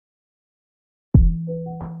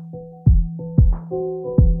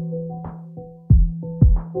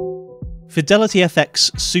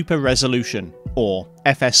FidelityFX Super Resolution, or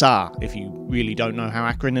FSR if you really don't know how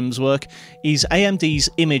acronyms work, is AMD's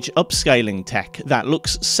image upscaling tech that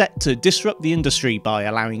looks set to disrupt the industry by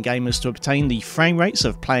allowing gamers to obtain the frame rates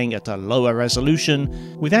of playing at a lower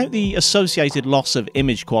resolution without the associated loss of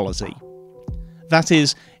image quality. That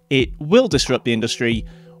is, it will disrupt the industry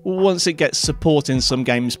once it gets support in some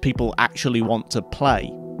games people actually want to play.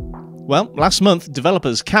 Well, last month,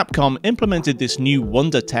 developers Capcom implemented this new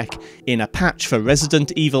wonder tech in a patch for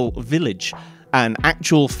Resident Evil Village, an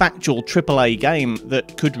actual factual AAA game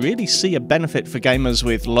that could really see a benefit for gamers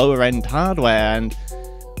with lower end hardware. And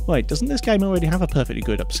wait, doesn't this game already have a perfectly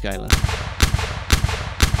good upscaler?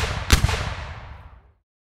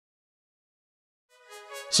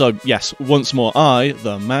 So yes, once more I,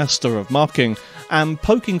 the master of mocking, am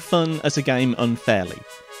poking fun at a game unfairly.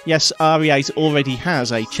 Yes, RE8 already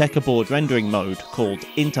has a checkerboard rendering mode called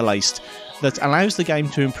Interlaced that allows the game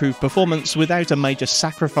to improve performance without a major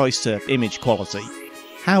sacrifice to image quality.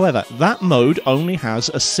 However, that mode only has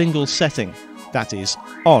a single setting, that is,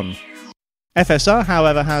 on. FSR,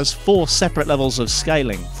 however, has 4 separate levels of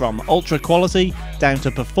scaling, from Ultra Quality down to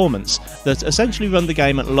Performance, that essentially run the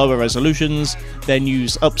game at lower resolutions, then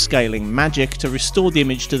use upscaling magic to restore the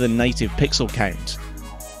image to the native pixel count.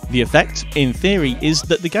 The effect, in theory, is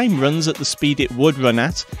that the game runs at the speed it would run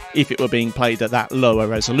at if it were being played at that lower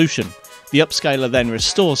resolution. The upscaler then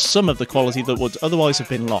restores some of the quality that would otherwise have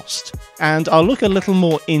been lost. And I'll look a little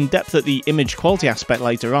more in depth at the image quality aspect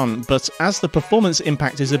later on, but as the performance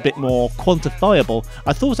impact is a bit more quantifiable,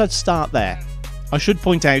 I thought I'd start there. I should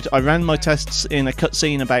point out I ran my tests in a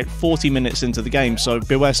cutscene about 40 minutes into the game, so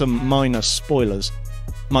beware some minor spoilers.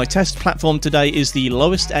 My test platform today is the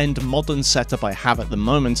lowest end modern setup I have at the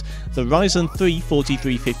moment, the Ryzen 3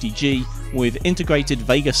 4350G with integrated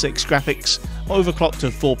Vega 6 graphics, overclocked to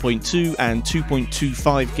 4.2 and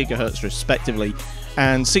 2.25 GHz respectively,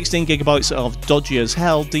 and 16GB of dodgy as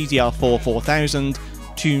hell DDR4 4000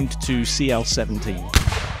 tuned to CL17.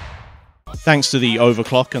 Thanks to the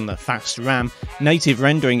overclock and the fast RAM, native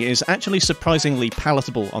rendering is actually surprisingly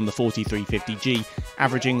palatable on the 4350G,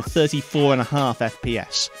 averaging 34.5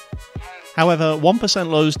 FPS. However, 1%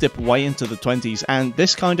 lows dip way into the 20s, and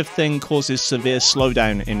this kind of thing causes severe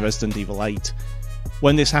slowdown in Resident Evil 8.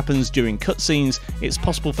 When this happens during cutscenes, it's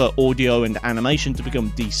possible for audio and animation to become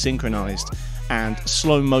desynchronized, and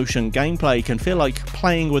slow motion gameplay can feel like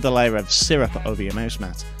playing with a layer of syrup over your mouse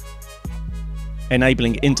mat.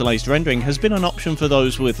 Enabling interlaced rendering has been an option for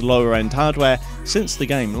those with lower end hardware since the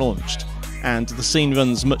game launched, and the scene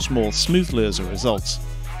runs much more smoothly as a result.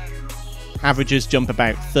 Averages jump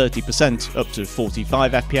about 30% up to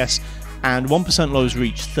 45 FPS, and 1% lows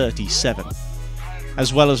reach 37.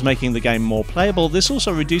 As well as making the game more playable, this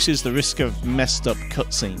also reduces the risk of messed up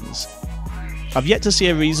cutscenes. I've yet to see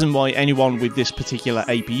a reason why anyone with this particular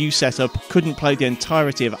APU setup couldn't play the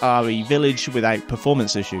entirety of RE Village without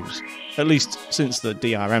performance issues, at least since the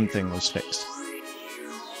DRM thing was fixed.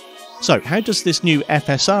 So, how does this new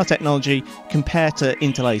FSR technology compare to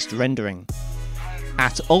interlaced rendering?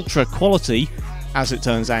 At Ultra Quality, as it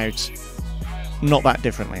turns out, not that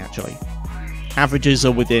differently actually. Averages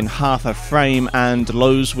are within half a frame and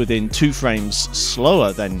lows within 2 frames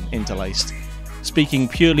slower than interlaced. Speaking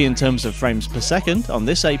purely in terms of frames per second, on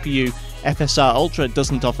this APU, FSR Ultra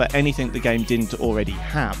doesn't offer anything the game didn't already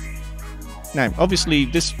have. Now, obviously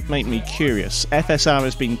this made me curious. FSR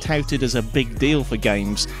has been touted as a big deal for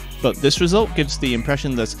games, but this result gives the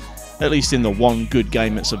impression that, at least in the one good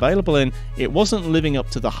game it's available in, it wasn't living up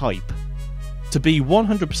to the hype. To be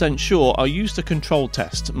 100% sure, I used a control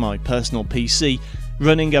test, my personal PC,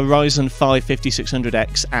 running a Ryzen 5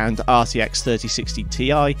 5600X and RTX 3060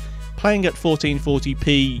 Ti, playing at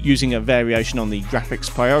 1440p using a variation on the graphics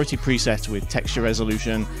priority preset with texture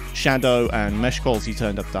resolution, shadow and mesh quality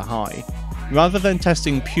turned up to high. Rather than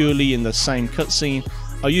testing purely in the same cutscene,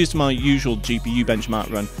 I used my usual GPU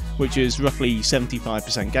benchmark run, which is roughly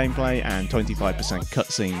 75% gameplay and 25%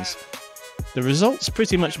 cutscenes. The results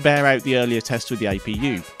pretty much bear out the earlier test with the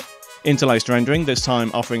APU. Interlaced rendering, this time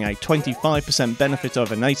offering a 25% benefit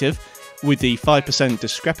over native, with the 5%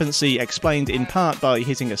 discrepancy explained in part by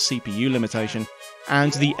hitting a CPU limitation,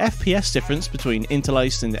 and the FPS difference between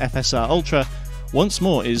interlaced and FSR Ultra once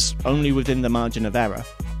more is only within the margin of error.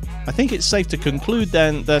 I think it's safe to conclude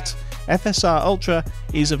then that FSR Ultra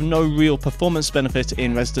is of no real performance benefit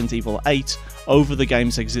in Resident Evil 8 over the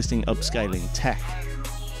game's existing upscaling tech.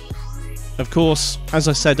 Of course, as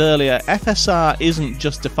I said earlier, FSR isn't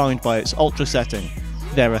just defined by its Ultra setting.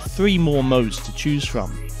 There are 3 more modes to choose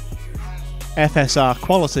from. FSR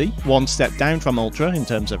Quality, one step down from Ultra in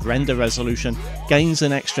terms of render resolution, gains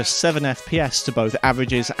an extra 7 FPS to both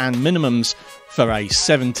averages and minimums for a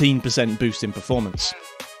 17% boost in performance.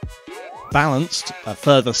 Balanced, a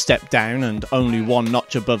further step down and only one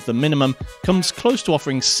notch above the minimum, comes close to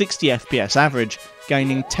offering 60 FPS average,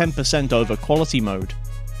 gaining 10% over Quality mode.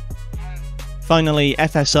 Finally,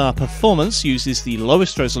 FSR Performance uses the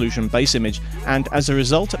lowest resolution base image, and as a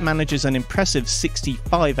result it manages an impressive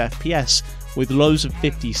 65 FPS with lows of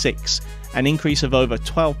 56, an increase of over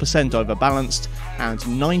 12% over Balanced and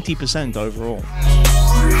 90% overall.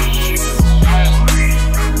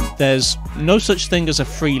 There's no such thing as a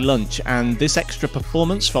free lunch, and this extra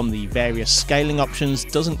performance from the various scaling options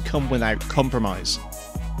doesn't come without compromise.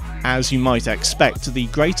 As you might expect, the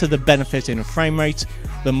greater the benefit in frame rate,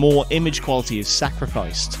 the more image quality is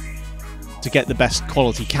sacrificed. To get the best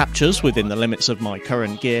quality captures within the limits of my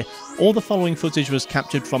current gear, all the following footage was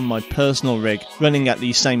captured from my personal rig, running at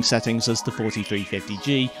the same settings as the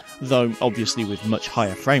 4350G, though obviously with much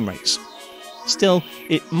higher frame rates. Still,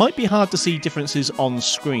 it might be hard to see differences on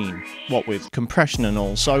screen, what with compression and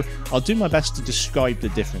all, so I'll do my best to describe the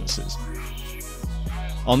differences.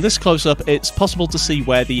 On this close-up, it's possible to see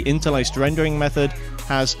where the interlaced rendering method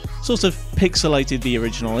has sort of pixelated the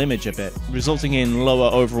original image a bit, resulting in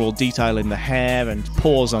lower overall detail in the hair and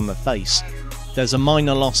pores on the face. There's a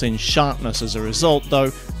minor loss in sharpness as a result,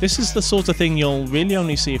 though this is the sort of thing you'll really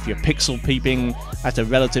only see if you're pixel peeping at a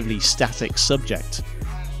relatively static subject.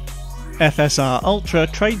 FSR Ultra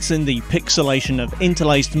trades in the pixelation of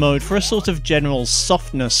interlaced mode for a sort of general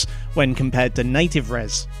softness when compared to native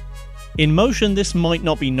res. In motion, this might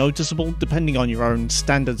not be noticeable depending on your own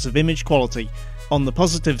standards of image quality. On the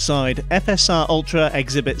positive side, FSR Ultra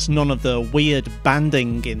exhibits none of the weird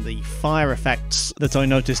banding in the fire effects that I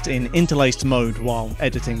noticed in interlaced mode while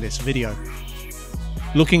editing this video.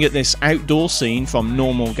 Looking at this outdoor scene from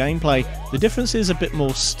normal gameplay, the difference is a bit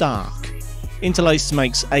more stark. Interlaced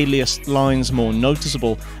makes aliased lines more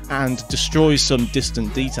noticeable and destroys some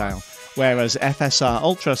distant detail, whereas FSR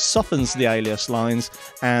Ultra softens the alias lines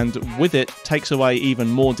and with it takes away even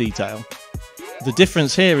more detail. The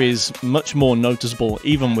difference here is much more noticeable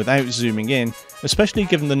even without zooming in, especially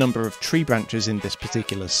given the number of tree branches in this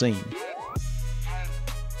particular scene.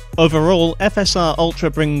 Overall, FSR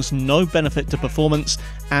Ultra brings no benefit to performance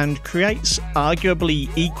and creates arguably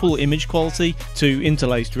equal image quality to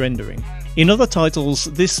interlaced rendering. In other titles,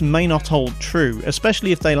 this may not hold true,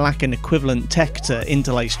 especially if they lack an equivalent tech to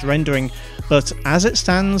interlaced rendering, but as it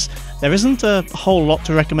stands, there isn't a whole lot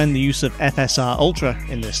to recommend the use of FSR Ultra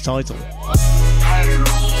in this title.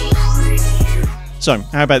 So,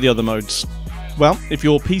 how about the other modes? Well, if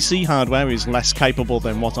your PC hardware is less capable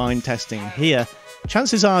than what I'm testing here,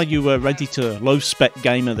 chances are you were ready to low-spec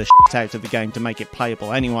gamer the shit out of the game to make it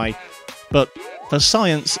playable anyway. But for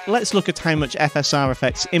science, let's look at how much FSR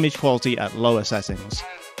affects image quality at lower settings.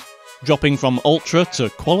 Dropping from Ultra to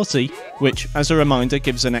Quality, which as a reminder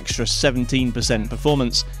gives an extra 17%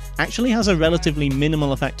 performance, actually has a relatively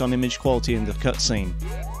minimal effect on image quality in the cutscene.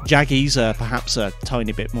 Jaggies are perhaps a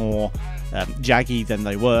tiny bit more jaggy than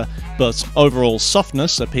they were, but overall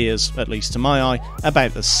softness appears, at least to my eye,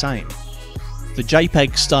 about the same. The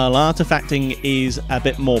JPEG style artifacting is a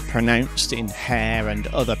bit more pronounced in hair and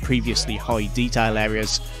other previously high detail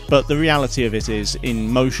areas, but the reality of it is, in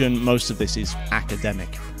motion, most of this is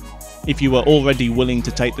academic. If you were already willing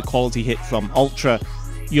to take the quality hit from Ultra,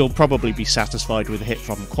 you'll probably be satisfied with a hit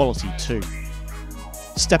from Quality too.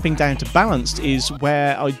 Stepping down to Balanced is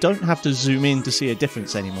where I don't have to zoom in to see a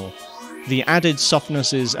difference anymore. The added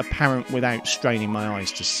softness is apparent without straining my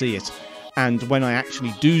eyes to see it, and when I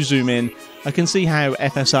actually do zoom in, I can see how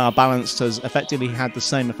FSR Balanced has effectively had the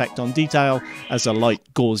same effect on detail as a light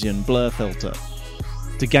Gaussian blur filter.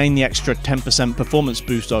 To gain the extra 10% performance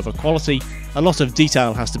boost over Quality, a lot of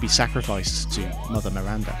detail has to be sacrificed to Mother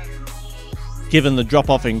Miranda. Given the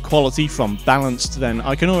drop-off in quality from Balanced, then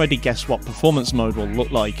I can already guess what performance mode will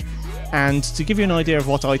look like, and to give you an idea of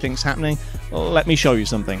what I think's happening, let me show you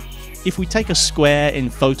something. If we take a square in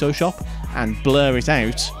Photoshop and blur it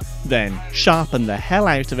out, then sharpen the hell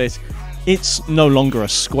out of it, it's no longer a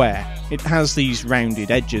square. It has these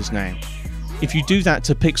rounded edges now. If you do that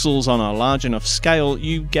to pixels on a large enough scale,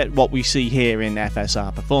 you get what we see here in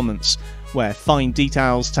FSR Performance, where fine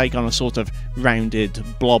details take on a sort of rounded,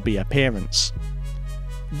 blobby appearance.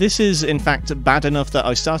 This is in fact bad enough that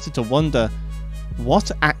I started to wonder,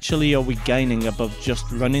 what actually are we gaining above just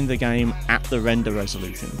running the game at the render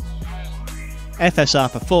resolution?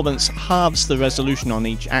 FSR Performance halves the resolution on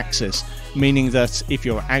each axis, meaning that if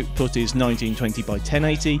your output is 1920 by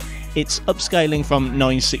 1080, it's upscaling from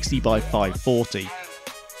 960 by 540.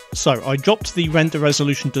 So I dropped the render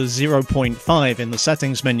resolution to 0.5 in the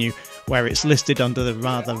settings menu, where it's listed under the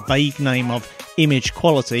rather vague name of image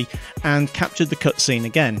quality, and captured the cutscene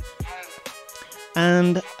again.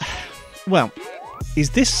 And, well, is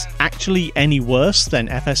this actually any worse than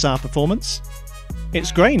FSR Performance?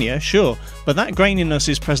 It's grainier, sure, but that graininess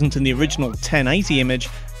is present in the original 1080 image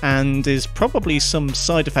and is probably some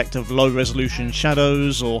side effect of low resolution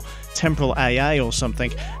shadows or temporal AA or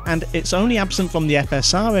something, and it's only absent from the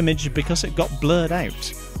FSR image because it got blurred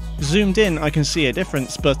out. Zoomed in I can see a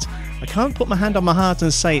difference, but I can't put my hand on my heart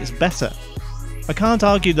and say it's better. I can't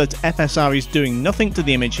argue that FSR is doing nothing to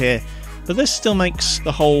the image here, but this still makes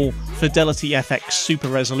the whole FidelityFX Super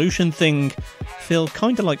Resolution thing feel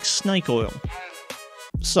kinda like snake oil.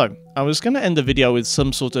 So, I was going to end the video with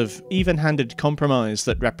some sort of even-handed compromise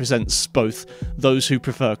that represents both those who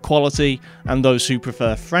prefer quality and those who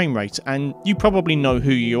prefer frame rate, and you probably know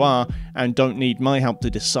who you are and don't need my help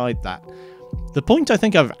to decide that. The point I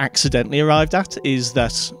think I've accidentally arrived at is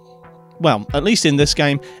that, well, at least in this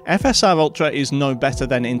game, FSR Ultra is no better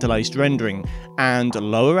than interlaced rendering, and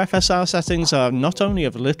lower FSR settings are not only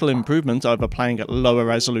of little improvement over playing at lower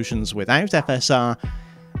resolutions without FSR,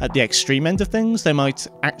 at the extreme end of things, they might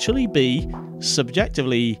actually be,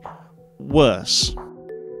 subjectively, worse.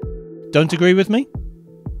 Don't agree with me?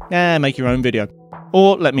 Make your own video.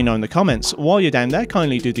 Or let me know in the comments. While you're down there,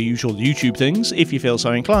 kindly do the usual YouTube things if you feel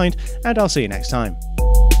so inclined, and I'll see you next time.